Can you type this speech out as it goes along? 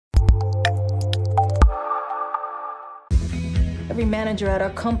Every manager at our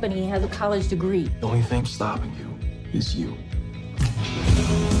company has a college degree. The only thing stopping you is you.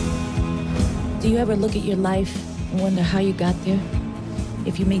 Do you ever look at your life and wonder how you got there?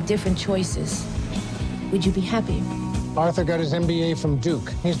 If you made different choices, would you be happier? Arthur got his MBA from Duke.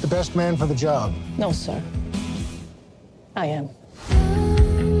 He's the best man for the job. No, sir. I am.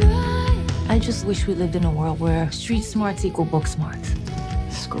 I just wish we lived in a world where street smarts equal book smarts.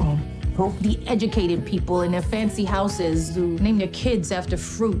 Screw 'em. The educated people in their fancy houses who name their kids after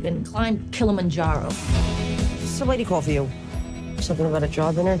fruit and climb Kilimanjaro. What's the lady call for you? Something about a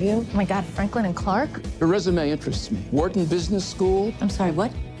job interview? Oh my God, Franklin and Clark? Her resume interests me. Wharton Business School. I'm sorry,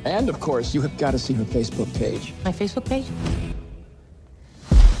 what? And, of course, you have got to see her Facebook page. My Facebook page?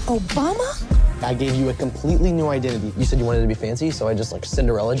 Obama? I gave you a completely new identity. You said you wanted to be fancy, so I just like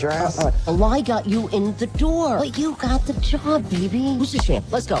Cinderella'd your ass. A lie got you in the door. But you got the job, baby. Who's the champ?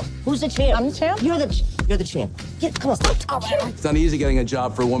 Let's go. Who's the champ? I'm the champ? You're the champ. Get, come on. It's not easy getting a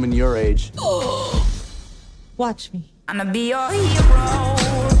job for a woman your age. Watch me. I'ma be your hero,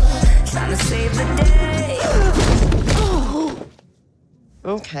 trying to save the day.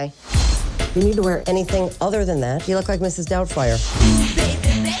 Okay. You need to wear anything other than that. You look like Mrs. Doubtfire.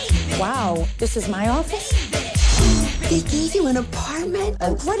 Wow, this is my office? They gave you an apartment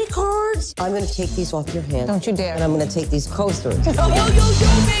and credit cards. I'm gonna take these off your hands. Don't you dare. And I'm gonna take these coasters. Yo,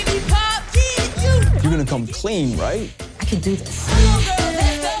 baby, pop, You're gonna come clean, right? I can do this.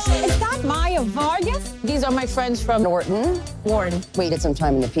 Is that Maya Vargas? These are my friends from Norton. Warren. We did some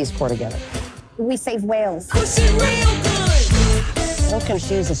time in the Peace Corps together. We save whales. push it real good. Don't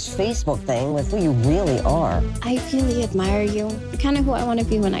confuse this Facebook thing with who you really are. I really admire you. You're kind of who I want to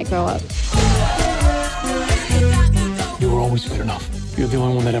be when I grow up. You were always good enough. You're the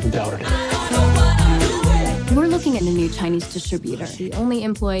only one that ever doubted it. We're looking at a new Chinese distributor. The only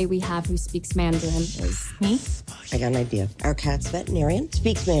employee we have who speaks Mandarin is me. I got an idea. Our cat's veterinarian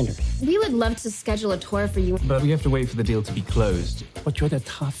speaks Mandarin. We would love to schedule a tour for you. But we have to wait for the deal to be closed. 我觉得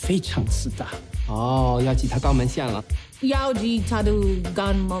他非常自大。哦，要挤他肛门线了。要记他的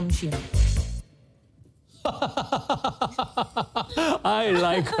肛门线。I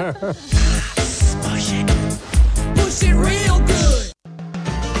like her. Push it real good.